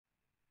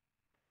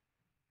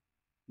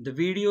The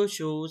video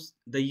shows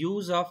the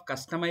use of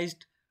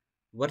customized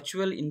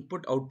virtual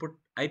input-output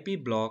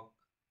IP block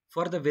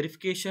for the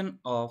verification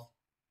of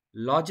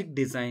logic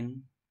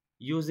design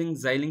using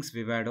Xilinx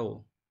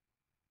Vivado.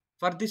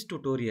 For this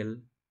tutorial,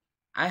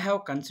 I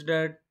have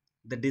considered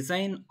the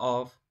design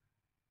of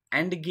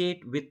AND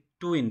gate with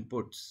two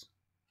inputs.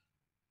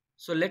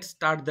 So let's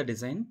start the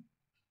design.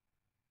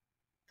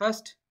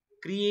 First,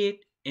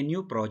 create a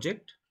new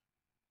project.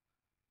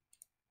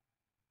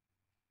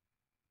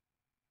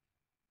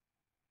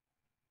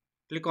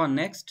 Click on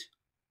Next.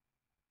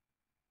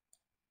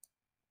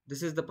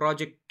 This is the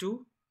project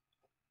 2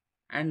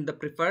 and the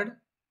preferred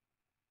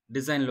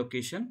design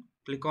location.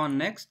 Click on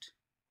Next.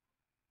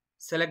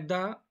 Select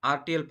the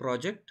RTL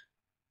project.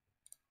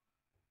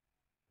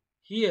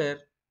 Here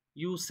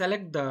you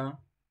select the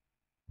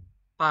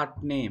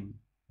part name,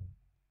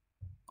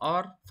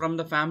 or from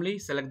the family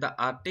select the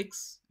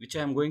RTX, which I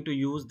am going to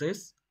use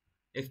this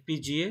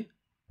FPGA.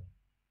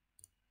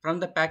 From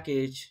the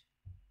package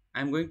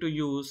I am going to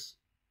use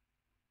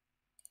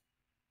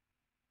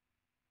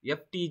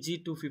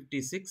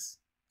FTG256,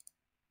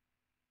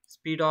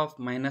 speed of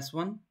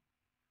 -1,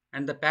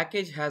 and the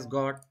package has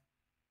got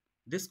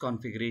this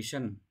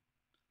configuration,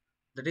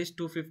 that is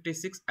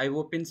 256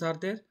 IO pins are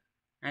there,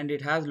 and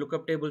it has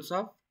lookup tables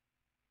of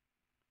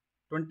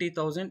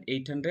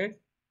 20,800.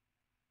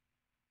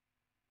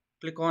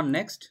 Click on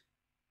Next.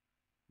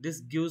 This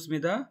gives me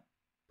the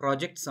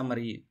project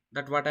summary,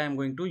 that what I am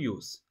going to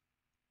use.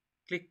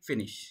 Click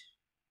Finish.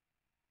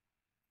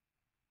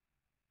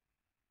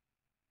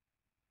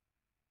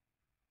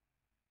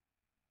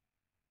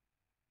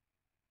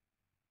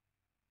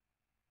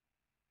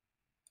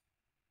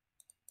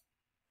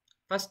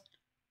 First,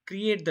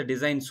 create the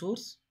design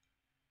source.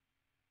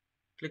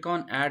 Click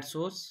on Add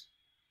Source.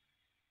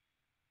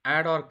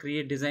 Add or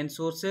create design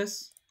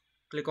sources.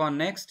 Click on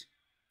Next.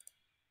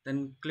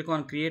 Then click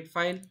on Create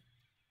File.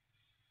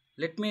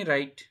 Let me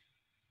write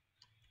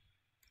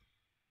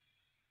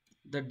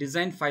the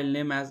design file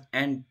name as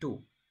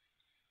AND2.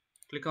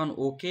 Click on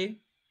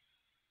OK.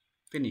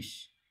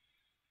 Finish.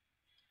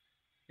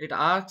 It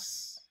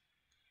asks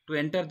to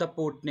enter the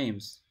port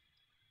names.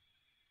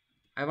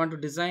 I want to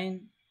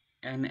design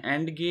an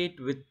AND gate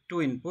with two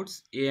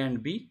inputs A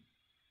and B,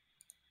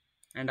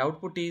 and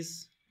output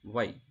is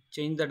Y.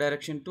 Change the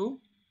direction to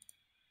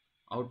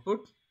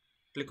output.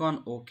 Click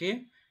on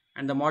OK,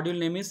 and the module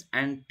name is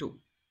AND2.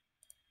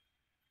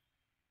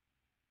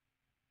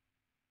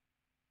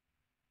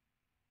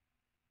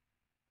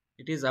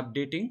 It is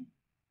updating.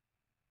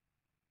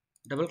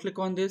 Double click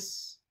on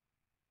this.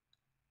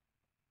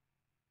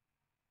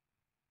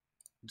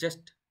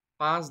 Just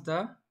pass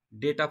the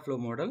data flow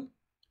model.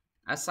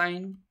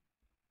 Assign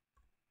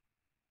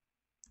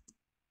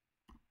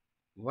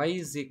Y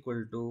is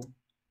equal to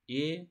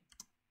A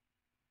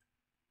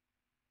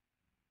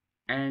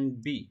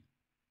and B.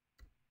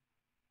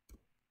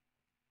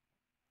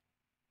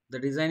 The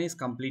design is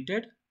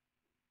completed.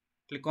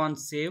 Click on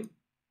Save.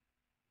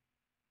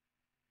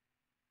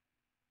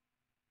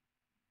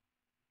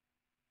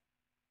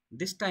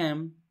 This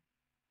time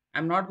I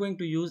am not going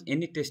to use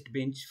any test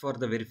bench for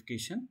the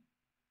verification.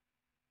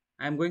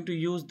 I am going to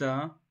use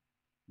the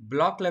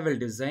block level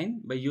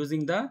design by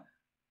using the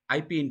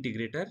IP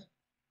integrator.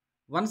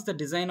 Once the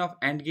design of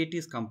AND gate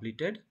is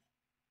completed,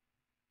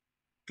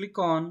 click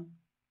on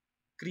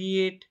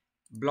Create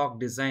Block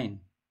Design.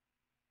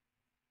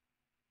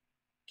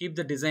 Keep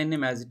the design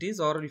name as it is,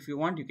 or if you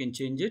want you can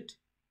change it.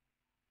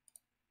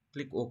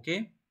 Click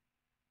OK.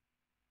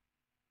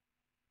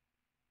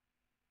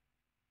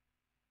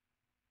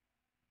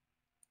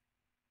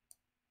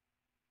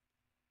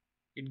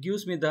 It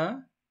gives me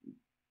the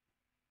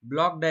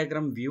block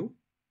diagram view.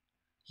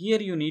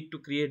 Here you need to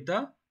create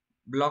the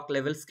block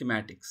level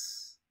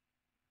schematics.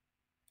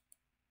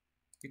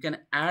 You can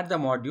add the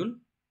module.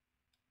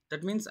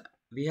 That means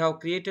we have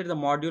created the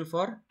module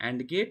for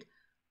AND gate.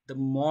 The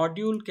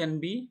module can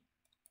be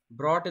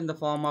brought in the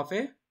form of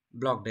a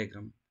block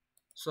diagram.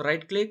 So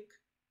right click,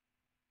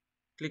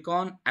 click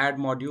on Add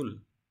Module.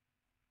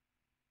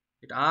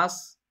 It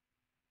asks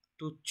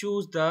to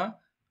choose the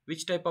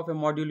which type of a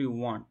module you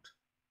want.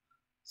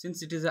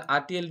 Since it is a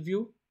RTL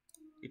view,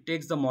 it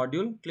takes the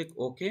module. Click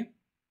OK.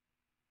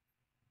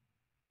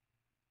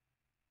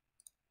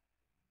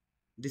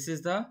 This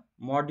is the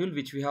module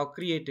which we have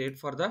created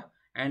for the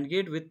AND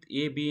gate with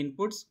A, B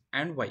inputs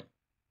and Y.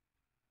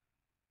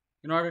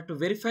 In order to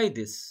verify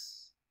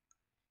this,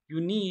 you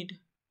need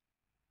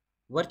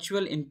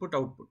virtual input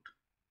output.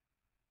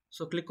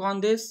 So click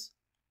on this,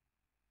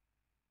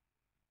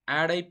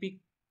 Add IP,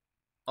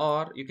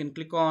 or you can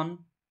click on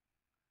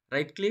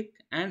right click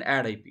and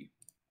Add IP.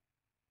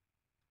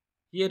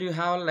 Here you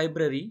have a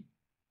library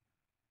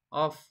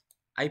of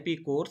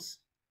IP cores.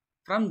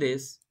 From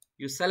this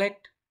you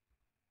select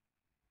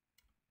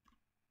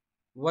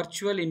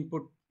virtual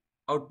input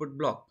output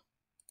block.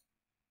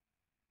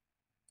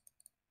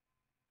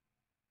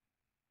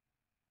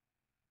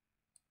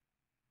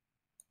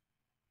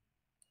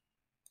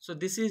 So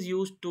this is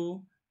used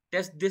to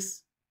test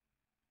this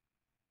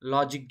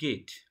logic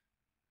gate.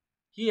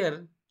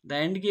 Here The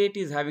AND gate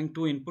is having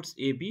two inputs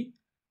AB.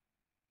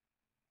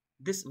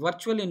 This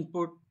virtual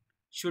input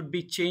should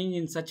be changed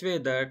in such way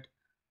that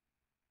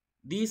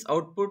these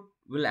output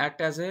will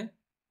act as a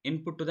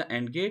input to the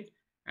AND gate,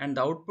 and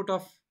the output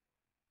of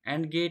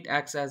AND gate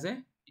acts as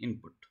a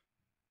input.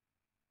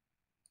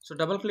 So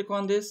double click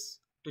on this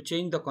to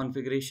change the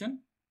configuration.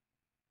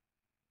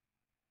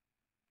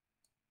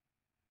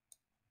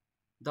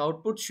 The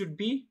output should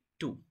be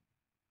 2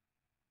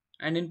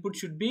 and input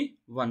should be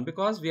 1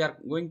 because we are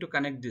going to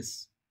connect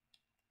this.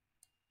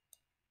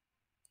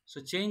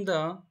 So change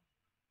the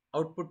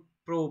output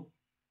probe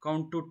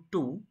count to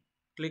 2.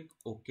 Click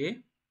OK.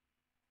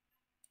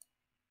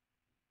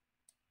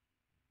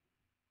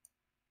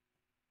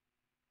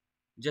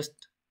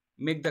 Just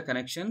make the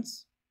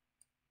connections,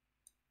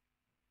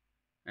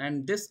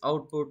 and this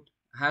output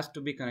has to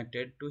be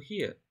connected to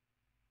here.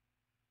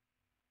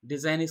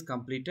 Design is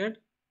completed,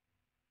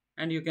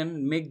 and you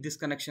can make this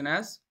connection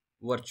as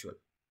virtual.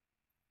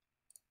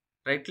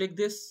 Right click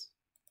this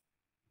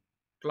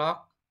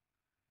clock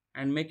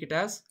and make it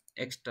as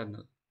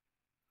external.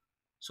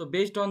 So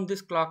based on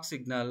this clock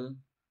signal,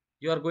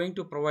 you are going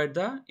to provide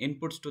the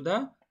inputs to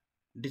the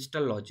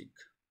digital logic.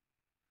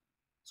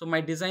 So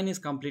my design is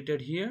completed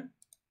here.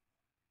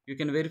 You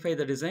can verify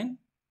the design.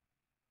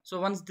 So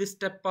once this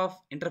step of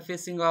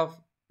interfacing of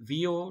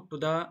VIO to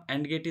the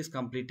AND gate is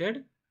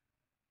completed,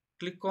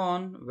 click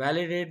on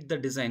validate the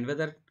design,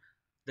 whether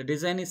the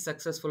design is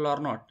successful or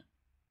not.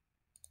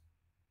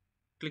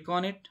 Click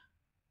on it.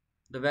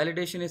 The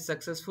validation is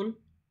successful.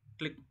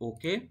 Click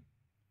OK.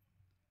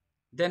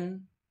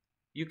 Then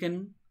you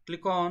can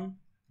click on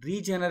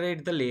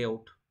regenerate the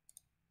layout.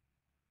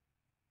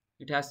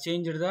 It has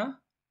changed the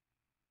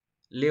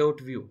layout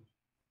view.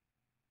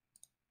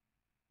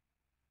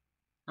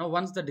 Now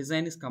once the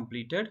design is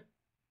completed,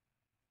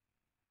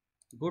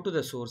 go to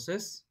the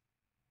sources.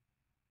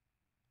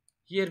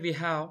 Here we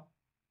have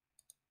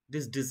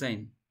this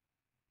design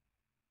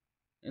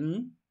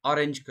in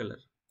orange color.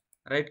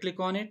 Right click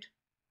on it.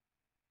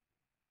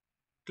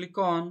 Click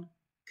on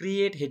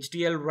create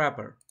HDL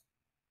wrapper.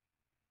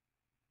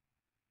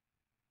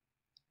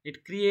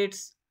 It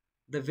creates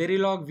the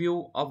Verilog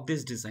view of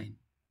this design.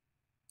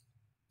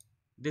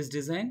 This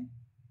design,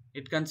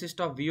 it consists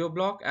of VIO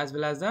block as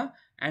well as the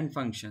AND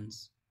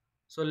functions.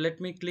 So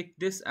let me click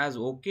this as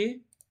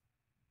OK.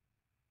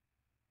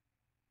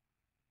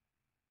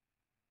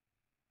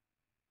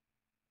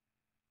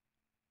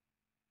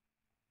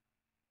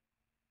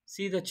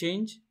 See the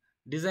change.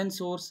 Design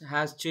source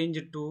has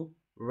changed to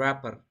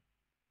wrapper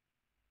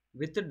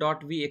with the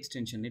 .v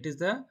extension. It is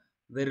the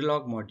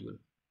Verilog module.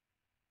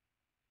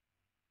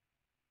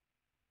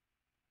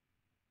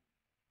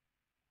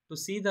 To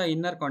see the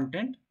inner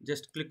content,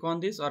 just click on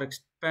this or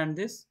expand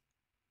this.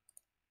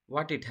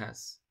 What it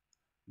has.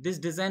 This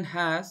design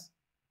has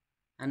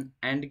an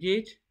AND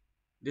gate.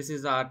 This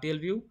is the RTL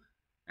view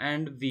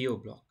and VIO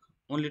block.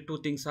 Only two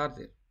things are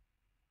there.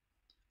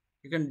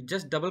 You can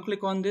just double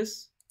click on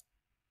this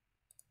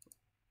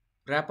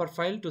wrapper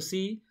file to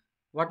see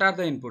what are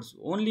the inputs.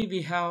 Only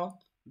we have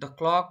the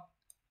clock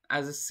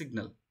as a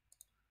signal.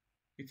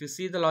 If you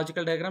see the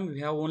logical diagram, we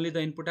have only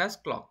the input as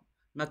clock,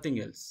 nothing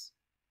else.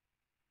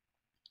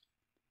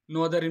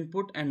 No other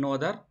input and no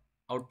other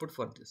output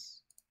for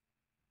this.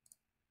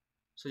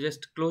 So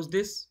just close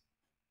this.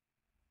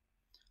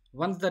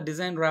 Once the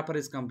design wrapper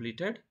is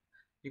completed,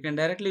 you can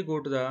directly go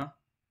to the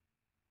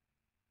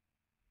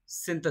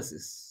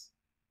synthesis.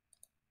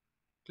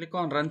 Click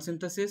on run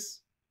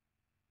synthesis.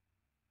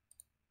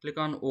 Click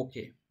on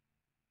OK.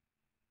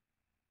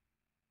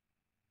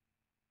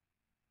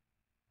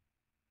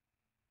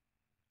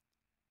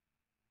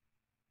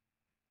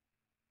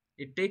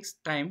 It takes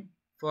time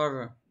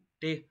for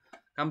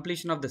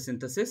completion of the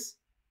synthesis.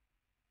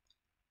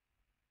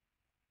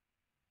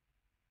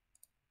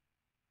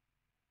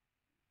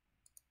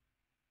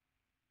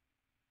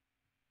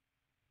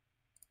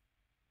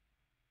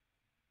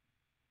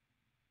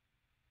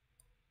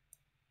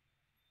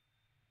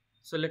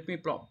 So let me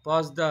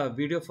pause the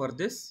video for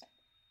this.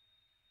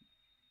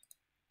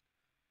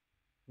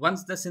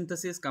 Once the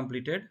synthesis is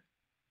completed,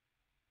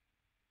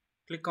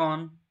 click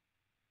on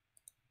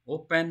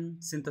Open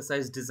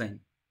Synthesized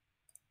Design.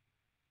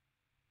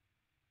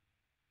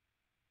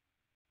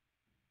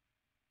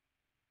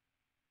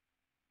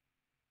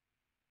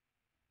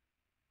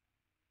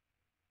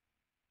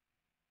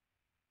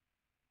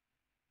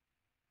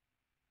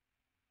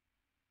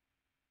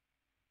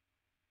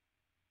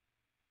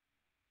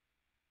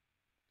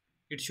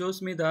 It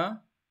shows me the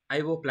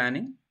IO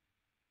planning,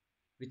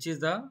 which is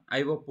the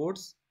IO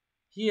ports.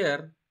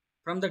 Here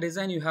from the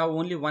design you have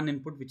only one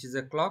input, which is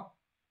a clock.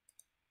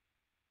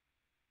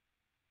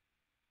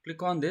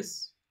 Click on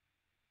this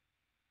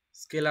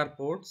scalar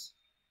ports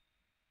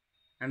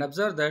and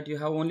observe that you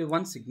have only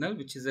one signal,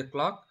 which is a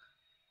clock,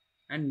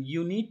 and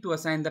you need to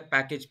assign the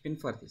package pin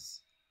for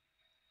this.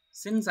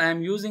 Since I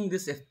am using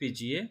this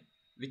FPGA,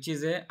 which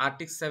is a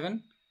RTX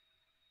 7,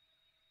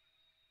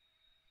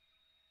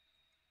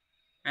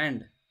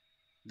 and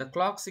the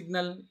clock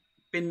signal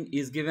pin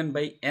is given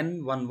by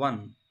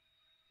N11,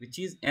 which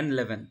is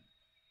N11.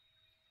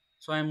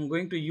 So I am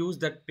going to use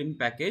that pin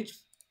package.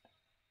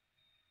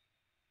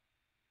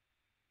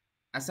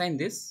 Assign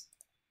this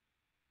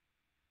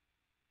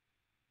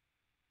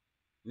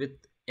with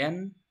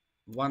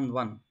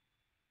N11.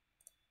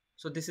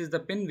 So this is the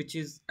pin which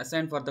is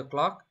assigned for the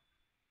clock.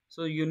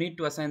 So you need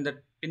to assign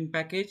that pin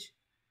package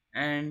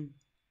and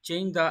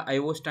change the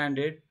IO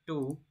standard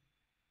to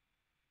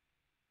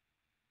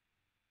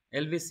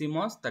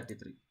LVCMOS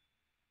 33.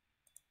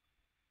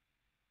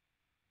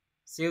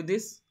 Save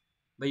this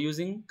by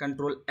using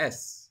Ctrl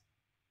S.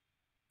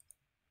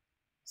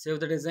 Save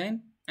the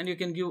design and you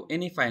can give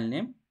any file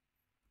name,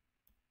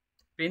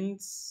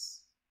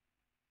 pins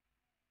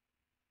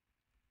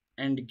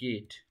and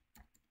gate.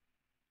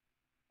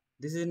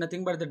 This is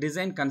nothing but the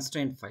design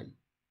constraint file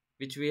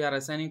which we are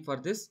assigning for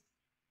this.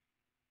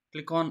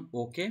 Click on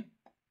OK.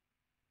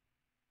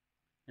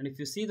 And if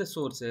you see the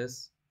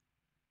sources,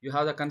 you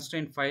have the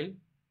constraint file,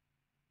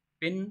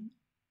 pin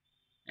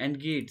and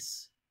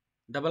gates.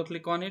 Double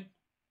click on it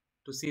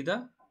to see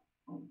the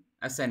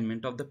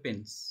assignment of the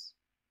pins.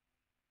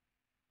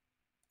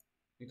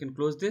 You can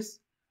close this.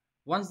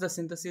 Once the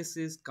synthesis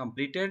is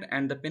completed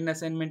and the pin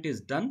assignment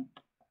is done,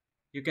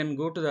 you can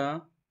go to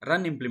the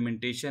run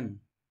implementation.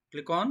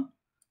 Click on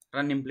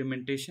run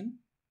implementation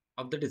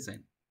of the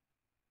design.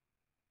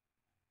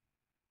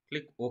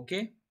 Click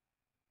OK.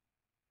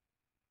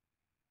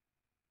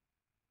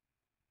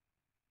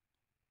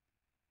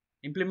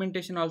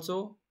 Implementation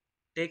also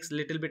takes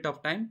little bit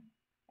of time,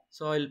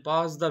 so I'll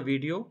pause the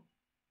video.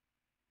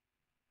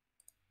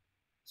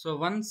 So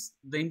once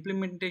the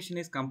implementation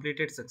is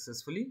completed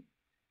successfully,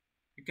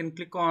 you can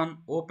click on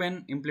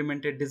open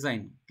implemented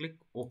design. Click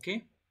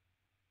OK.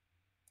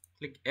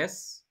 Click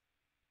S.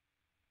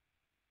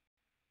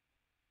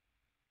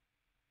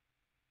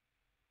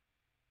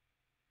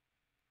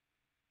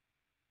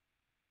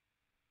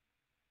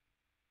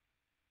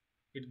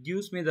 It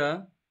gives me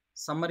the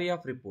summary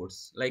of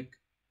reports like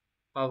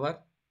power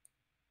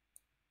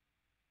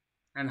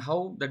and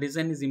how the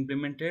design is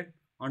implemented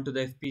onto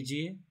the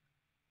FPGA,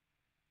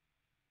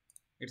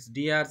 its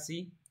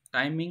DRC,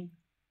 timing.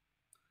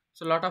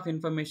 So lot of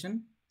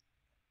information,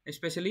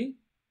 especially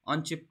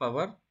on chip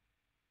power,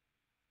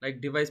 like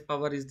device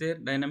power is there,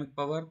 dynamic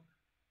power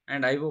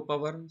and IO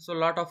power. So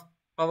lot of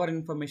power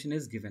information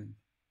is given.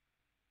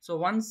 So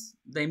once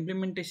the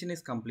implementation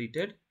is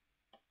completed,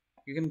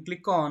 you can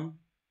click on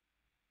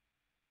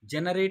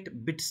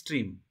generate bit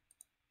stream.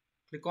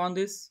 Click on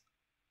this,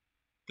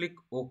 click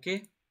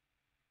OK.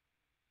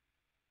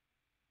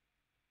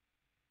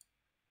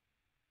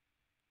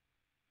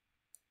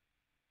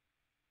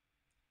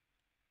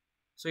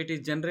 So it is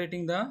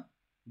generating the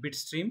bit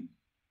stream.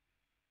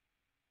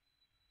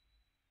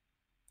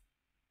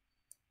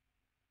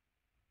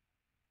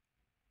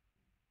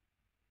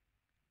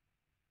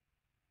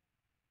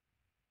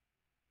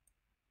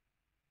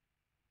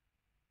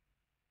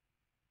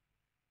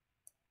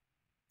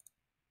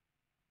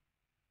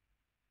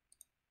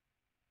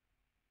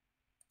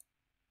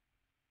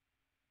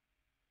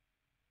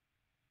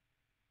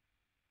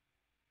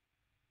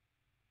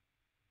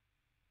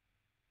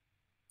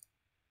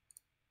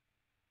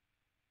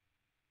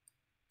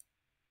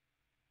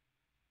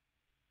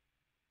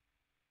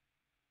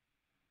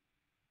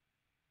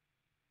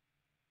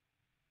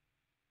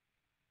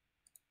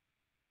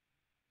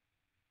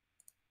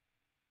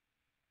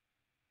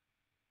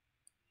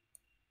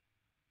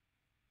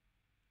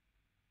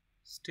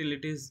 Still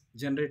it is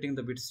generating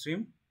the bit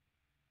stream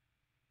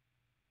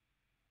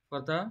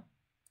for the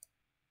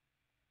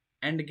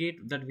AND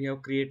gate that we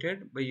have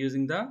created by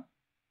using the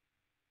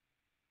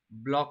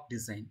block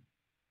design.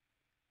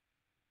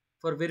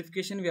 For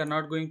verification, we are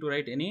not going to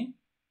write any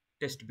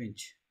test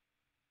bench.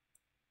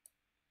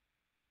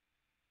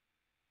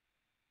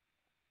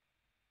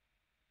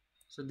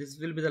 So this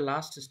will be the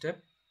last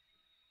step,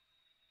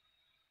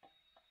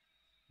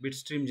 bit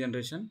stream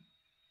generation.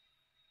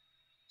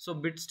 So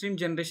bit stream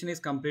generation is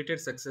completed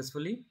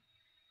successfully.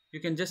 You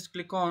can just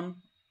click on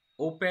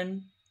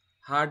open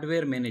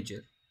hardware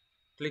manager.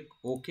 Click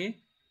OK.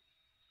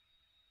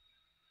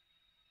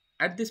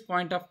 At this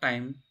point of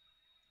time,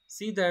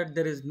 see that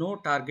there is no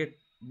target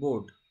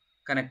board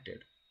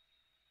connected.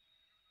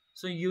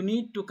 So you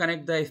need to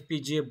connect the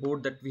FPGA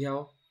board that we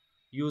have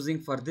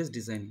using for this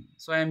design.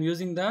 So I am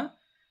using the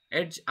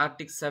Edge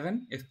Arctic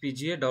 7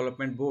 FPGA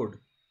development board.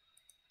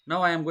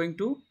 Now I am going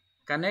to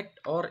connect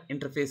or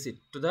interface it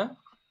to the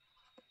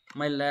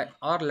my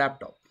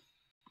laptop.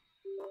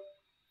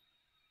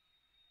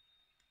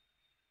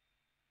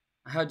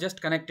 I have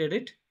just connected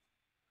it.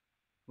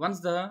 Once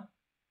the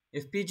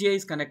FPGA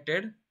is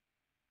connected,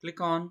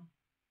 click on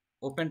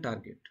open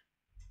target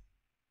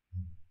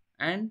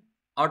and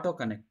auto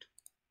connect.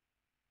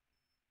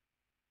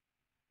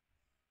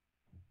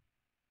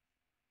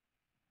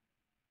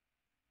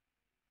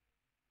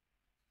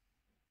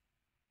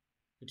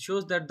 It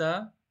shows that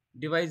the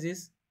device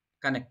is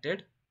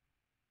connected.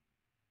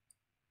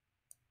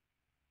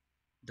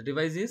 The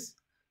device is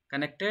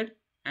connected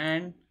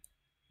and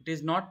it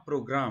is not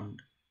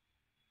programmed.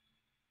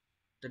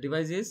 The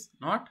device is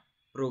not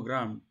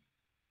programmed.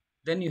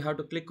 Then you have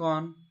to click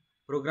on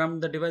program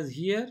the device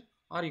here,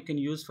 or you can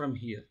use from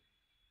here.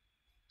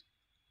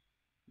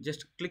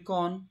 Just click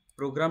on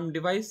program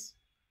device.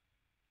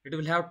 It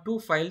will have two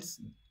files,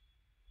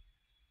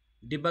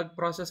 debug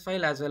process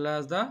file as well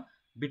as the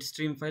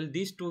bitstream file.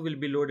 These two will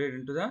be loaded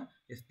into the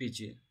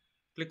FPGA.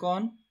 Click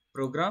on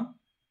program.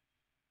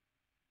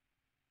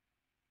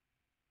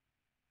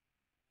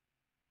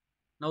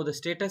 Now the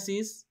status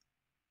is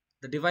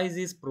the device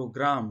is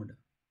programmed,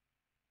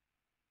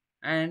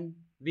 and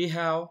we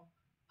have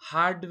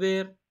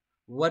hardware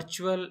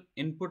virtual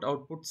input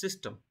output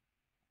system.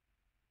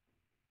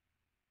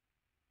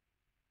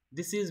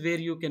 This is where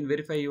you can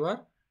verify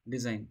your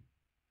design.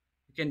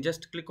 You can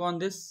just click on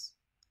this,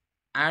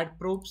 add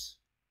probes,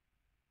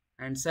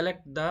 and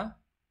select the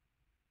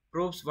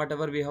probes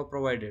whatever we have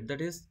provided,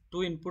 that is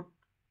 2 input,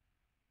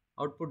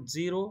 output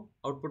 0,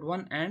 output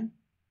 1, and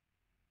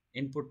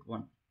input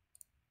 1.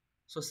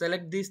 So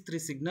select these 3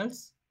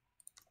 signals,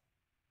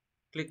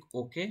 click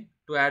OK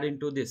to add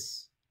into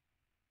this.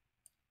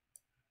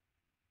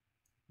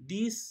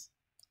 These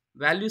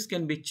values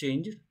can be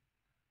changed.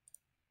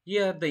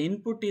 Here the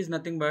input is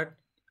nothing but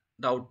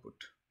the output,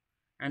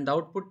 and the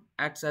output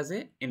acts as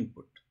a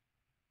input.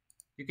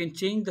 You can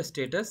change the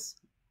status,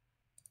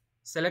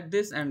 select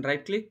this and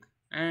right click,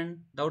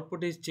 and the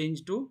output is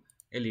changed to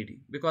LED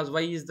because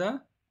Y is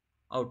the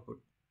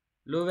output.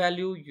 Low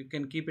value you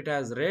can keep it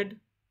as red,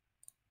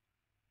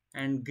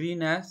 and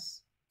green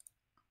as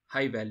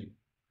high value.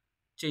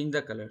 Change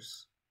the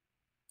colors,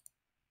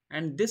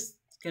 and this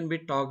can be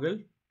toggle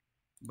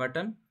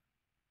button,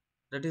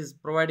 that is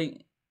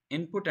providing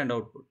input and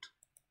output.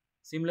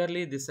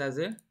 Similarly, this has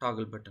a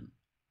toggle button.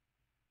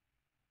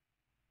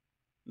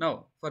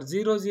 Now for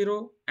 0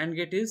 0, AND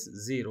gate is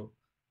 0.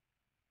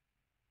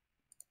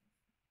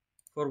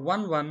 For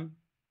 1 1,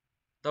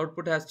 the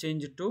output has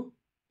changed to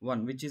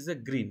 1, which is a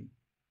green.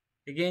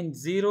 Again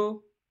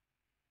 0,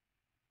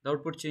 the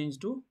output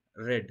changed to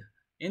red.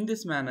 In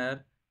this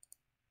manner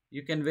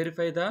you can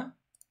verify the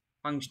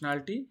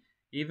functionality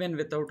even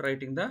without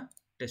writing the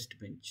test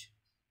bench.